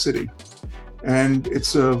New York City. And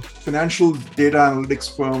it's a financial data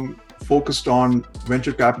analytics firm focused on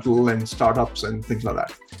venture capital and startups and things like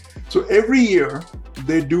that. So every year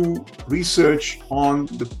they do research on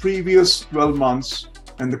the previous 12 months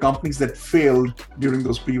and the companies that failed during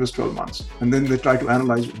those previous 12 months. And then they try to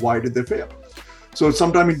analyze why did they fail. So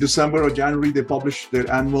sometime in December or January, they publish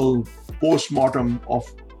their annual post-mortem of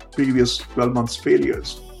previous 12 months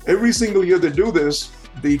failures. Every single year they do this,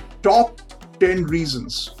 the top 10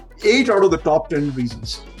 reasons, 8 out of the top 10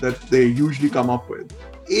 reasons that they usually come up with,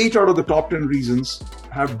 8 out of the top 10 reasons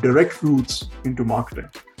have direct roots into marketing.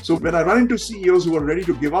 So when I run into CEOs who are ready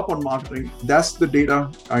to give up on marketing, that's the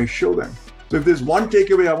data I show them. So if there's one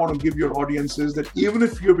takeaway I want to give your audience is that even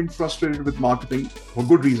if you've been frustrated with marketing for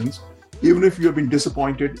good reasons, even if you've been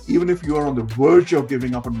disappointed, even if you are on the verge of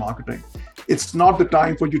giving up on marketing, it's not the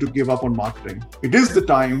time for you to give up on marketing. It is the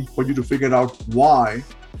time for you to figure out why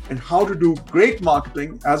and how to do great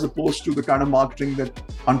marketing as opposed to the kind of marketing that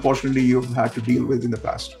unfortunately you've had to deal with in the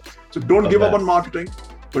past. So don't give up on marketing,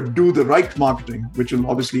 but do the right marketing, which will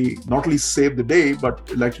obviously not only save the day, but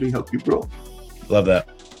it'll actually help you grow. Love that.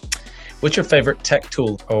 What's your favorite tech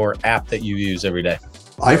tool or app that you use every day?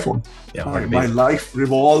 iPhone. Yeah, my life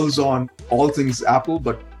revolves on all things Apple,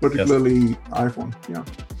 but particularly iPhone. Yeah.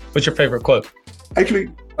 What's your favorite quote? Actually,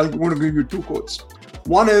 I'm going to give you 2 quotes.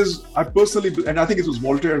 One is, I personally, and I think it was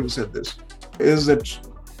Voltaire who said this, is that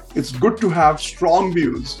it's good to have strong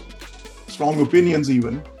views, strong opinions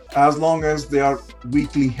even, as long as they are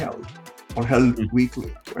weakly held. or held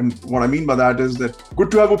weekly. And what I mean by that is that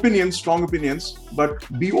good to have opinions, strong opinions, but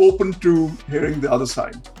be open to hearing the other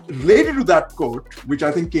side. Related to that quote, which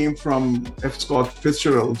I think came from F. Scott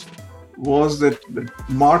Fitzgerald, was that the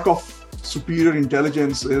mark of superior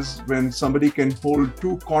intelligence is when somebody can hold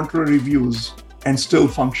two contrary views and still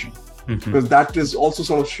function. Because that is also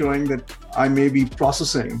sort of showing that I may be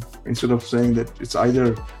processing instead of saying that it's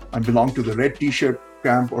either I belong to the red t-shirt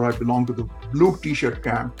camp or I belong to the blue t-shirt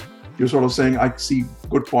camp. You're sort of saying I see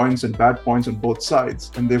good points and bad points on both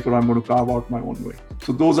sides, and therefore I'm going to carve out my own way.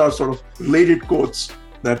 So those are sort of related quotes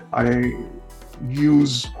that I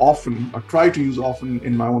use often, or try to use often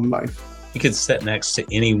in my own life. You could sit next to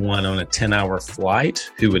anyone on a 10-hour flight.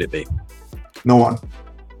 Who would it be? No one.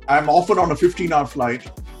 I'm often on a 15-hour flight,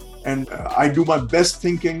 and I do my best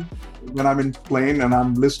thinking when I'm in plane and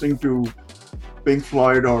I'm listening to Pink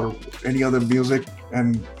Floyd or any other music.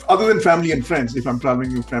 And other than family and friends, if I'm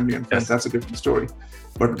traveling with family and friends, that's a different story.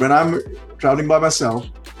 But when I'm traveling by myself,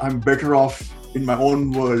 I'm better off in my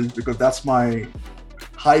own world because that's my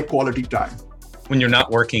high quality time. When you're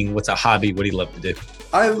not working, what's a hobby? What do you love to do?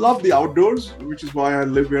 I love the outdoors, which is why I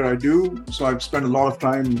live where I do. So I've spent a lot of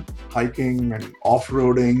time hiking and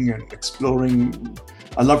off-roading and exploring.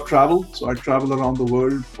 I love travel, so I travel around the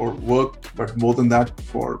world for work, but more than that,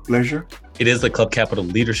 for pleasure. It is the Club Capital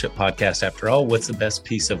Leadership Podcast. After all, what's the best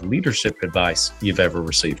piece of leadership advice you've ever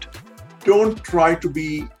received? Don't try to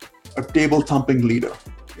be a table-thumping leader.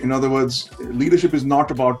 In other words, leadership is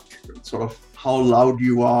not about sort of how loud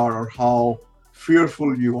you are or how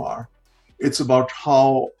fearful you are. It's about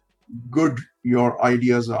how good your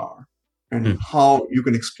ideas are and how you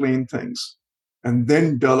can explain things, and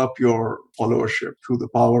then develop your followership through the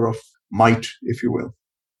power of might, if you will.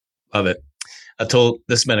 Love it. Atul,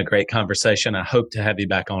 this has been a great conversation. I hope to have you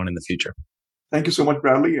back on in the future. Thank you so much,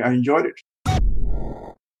 Bradley. I enjoyed it.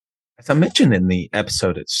 As I mentioned in the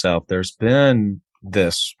episode itself, there's been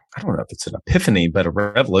this, I don't know if it's an epiphany, but a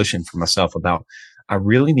revelation for myself about I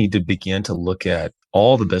really need to begin to look at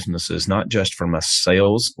all the businesses, not just from a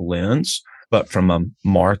sales lens, but from a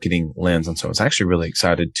marketing lens. And so I was actually really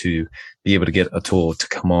excited to be able to get Atul to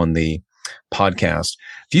come on the podcast.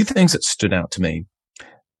 A few things that stood out to me.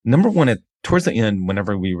 Number one, towards the end,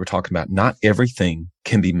 whenever we were talking about not everything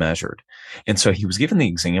can be measured. And so he was giving the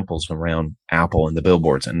examples around Apple and the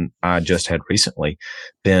billboards. And I just had recently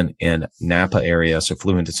been in Napa area, so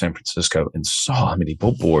flew into San Francisco and saw how many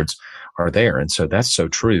billboards are there. And so that's so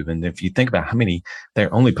true. And if you think about how many,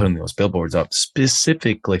 they're only putting those billboards up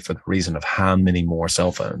specifically for the reason of how many more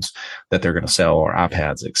cell phones that they're going to sell or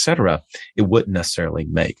iPads, et cetera, it wouldn't necessarily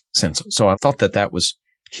make sense. So I thought that that was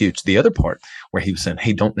huge. The other part where he was saying,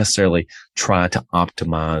 hey, don't necessarily try to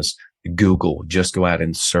optimize Google, just go out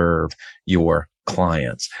and serve your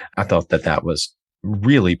clients. I thought that that was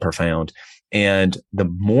really profound. And the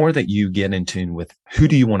more that you get in tune with who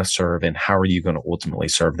do you want to serve and how are you going to ultimately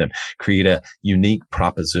serve them, create a unique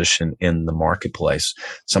proposition in the marketplace.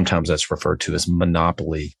 Sometimes that's referred to as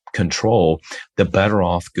monopoly control. The better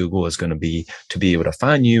off Google is going to be able to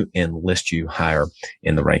find you and list you higher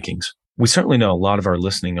in the rankings. We certainly know a lot of our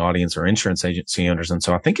listening audience are insurance agency owners. And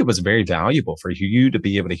so I think it was very valuable for you to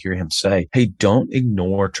be able to hear him say, hey, don't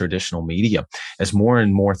ignore traditional media as more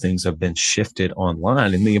and more things have been shifted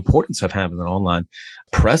online, and the importance of having an online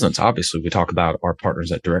presence. Obviously, we talk about our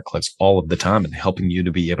partners at DirectClicks all of the time and helping you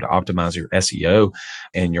to be able to optimize your SEO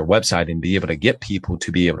and your website and be able to get people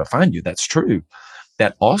to be able to find you. That's true.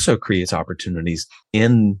 That also creates opportunities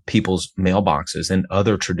in people's mailboxes and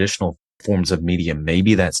other traditional forms of media.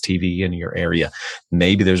 Maybe that's TV in your area.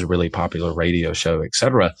 Maybe there's a really popular radio show, et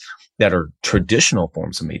cetera, that are traditional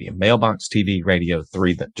forms of media. Mailbox, TV, radio,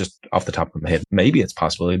 three that just off the top of my head. Maybe it's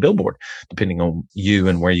possibly a billboard, depending on you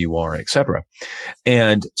and where you are, et cetera.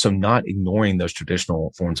 And so not ignoring those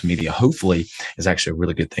traditional forms of media, hopefully, is actually a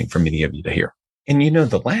really good thing for many of you to hear. And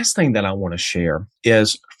the last thing that I want to share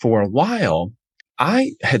is for a while,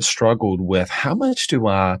 I had struggled with how much do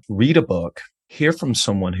I read a book, hear from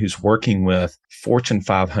someone who's working with Fortune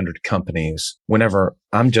 500 companies whenever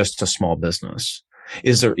I'm just a small business?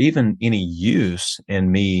 Is there even any use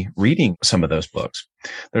in me reading some of those books?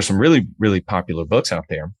 There's some really, really popular books out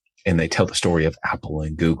there, and they tell the story of Apple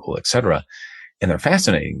and Google, et cetera. And they're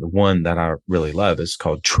fascinating. The one that I really love is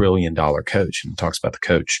called $1 Trillion Coach, and it talks about the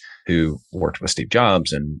coach who worked with Steve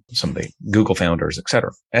Jobs and some of the Google founders, et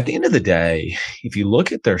cetera. At the end of the day, if you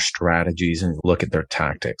look at their strategies and look at their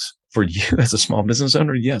tactics, for you as a small business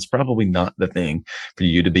owner, yes, probably not the thing for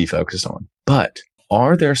you to be focused on. But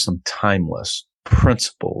are there some timeless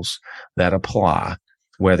principles that apply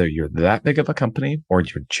whether you're that big of a company or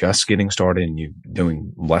you're just getting started and you're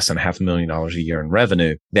doing less than $500,000 a year in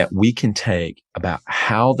revenue, that we can take about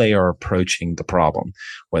how they are approaching the problem,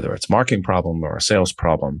 whether it's a marketing problem or a sales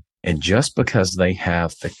problem. And just because they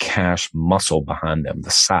have the cash muscle behind them,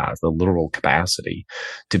 the size, the literal capacity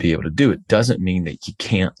to be able to do it, doesn't mean that you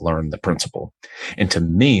can't learn the principle. And to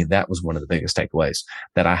me, that was one of the biggest takeaways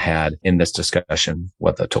that I had in this discussion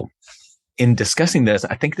with Atul. In discussing this,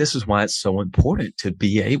 I think this is why it's so important to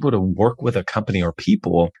be able to work with a company or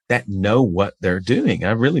people that know what they're doing.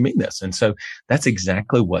 I really mean this. And so that's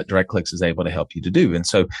exactly what DirectClicks is able to help you to do. And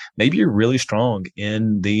so maybe you're really strong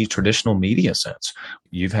in the traditional media sense.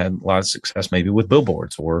 You've had a lot of success maybe with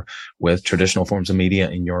billboards or with traditional forms of media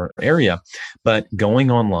in your area, but going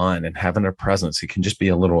online and having a presence, it can just be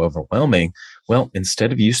a little overwhelming. Well,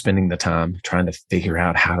 instead of you spending the time trying to figure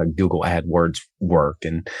out how to Google AdWords work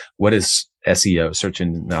and what is SEO, search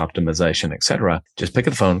engine optimization, et cetera, just pick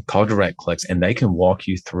up the phone, call DirectClicks, and they can walk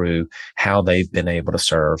you through how they've been able to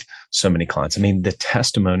serve so many clients. I mean, the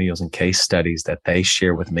testimonials and case studies that they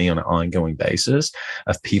share with me on an ongoing basis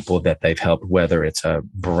of people that they've helped, whether it's a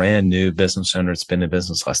brand new business owner that's been in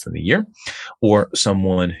business less than a year, or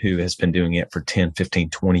someone who has been doing it for 10, 15,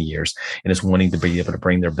 20 years and is wanting to be able to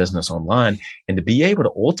bring their business online and to be able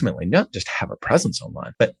to ultimately not just have a presence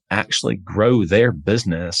online, but actually grow their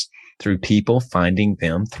business through people finding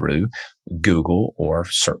them through Google or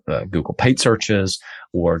Google paid searches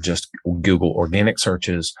or just Google organic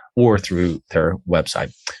searches or through their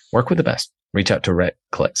website. Work with the best. Reach out to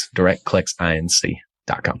DirectClicks,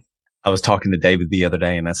 directclicksinc.com. I was talking to David the other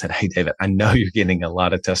day and I said, "Hey, David, I know you're getting a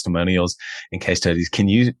lot of testimonials and case studies. Can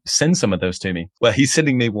you send some of those to me?" Well, he's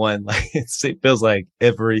sending me one. Like it feels like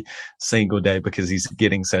every single day because he's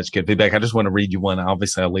getting such good feedback. I just want to read you one.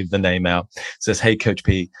 Obviously, I'll leave the name out. It says, "Hey, Coach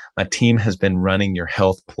P, my team has been running your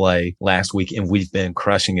health play last week and we've been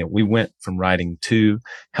crushing it. We went from writing 2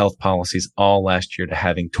 health policies all last year to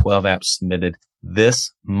having 12 apps submitted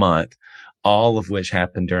this month, all of which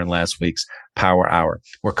happened during last week's Power Hour.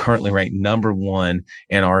 We're currently ranked number 1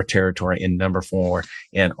 in our territory and number 4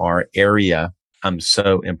 in our area. I'm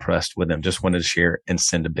so impressed with them. Just wanted to share and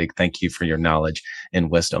send a big thank you for your knowledge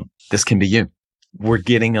and wisdom." This can be you. We're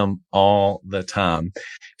getting them all the time.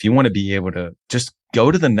 If you want to be able to just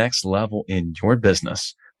go to the next level in your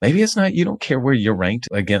business, maybe it's not, you don't care where you're ranked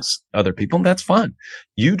against other people. And that's fine.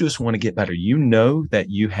 You just want to get better. You know that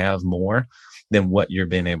you have more than what you're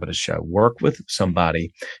being able to show. Work with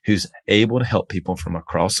somebody who's able to help people from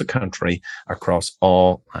across the country, across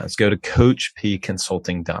all lines. Go to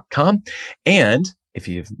coachpconsulting.com. And if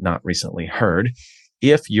you've not recently heard,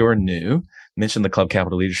 if you're new, mention the Club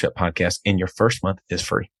Capital Leadership Podcast and your first month is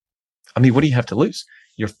free. I mean, what do you have to lose?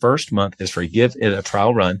 Your first month is free. Give it a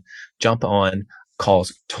trial run. Jump on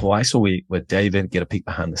calls twice a week with David, get a peek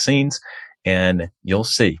behind the scenes, and you'll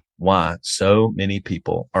see why so many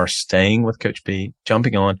people are staying with Coach P,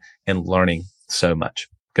 jumping on and learning so much.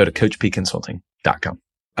 Go to coachpconsulting.com.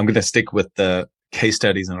 I'm going to stick with the case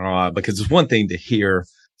studies and ROI because it's one thing to hear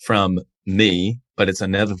from me, but it's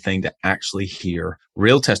another thing to actually hear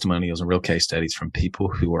real testimonials and real case studies from people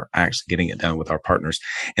who are actually getting it done with our partners.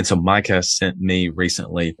 And so Micah sent me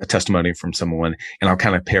recently a testimony from someone, and I'll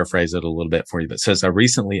kind of paraphrase it a little bit for you, but it says, "I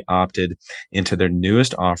recently opted into their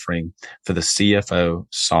newest offering for the CFO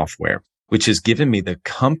software, which has given me the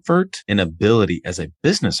comfort and ability as a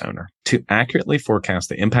business owner to accurately forecast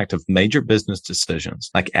the impact of major business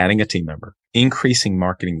decisions, like adding a team member, increasing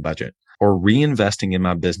marketing budget, or reinvesting in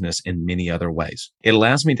my business in many other ways. It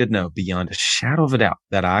allows me to know beyond a shadow of a doubt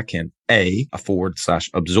that I can A,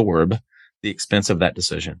 afford/absorb the expense of that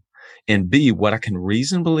decision, and B, what I can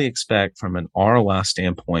reasonably expect from an ROI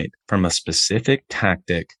standpoint from a specific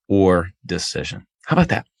tactic or decision." How about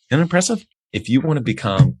that? Isn't it impressive? If you want to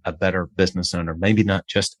become a better business owner, maybe not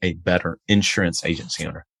just a better insurance agency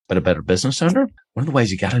owner, but a better business owner, one of the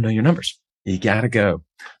ways you got to know your numbers. You got to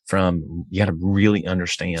really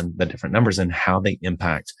understand the different numbers and how they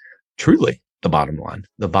impact truly the bottom line,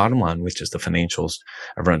 which is the financials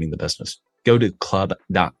of running the business. Go to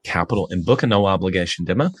club.capital and book a no obligation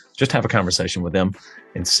demo. Just have a conversation with them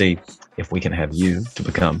and see if we can have you to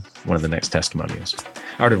become one of the next testimonials.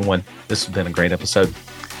 All right, everyone, this has been a great episode.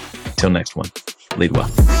 Till next one, lead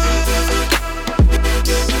well.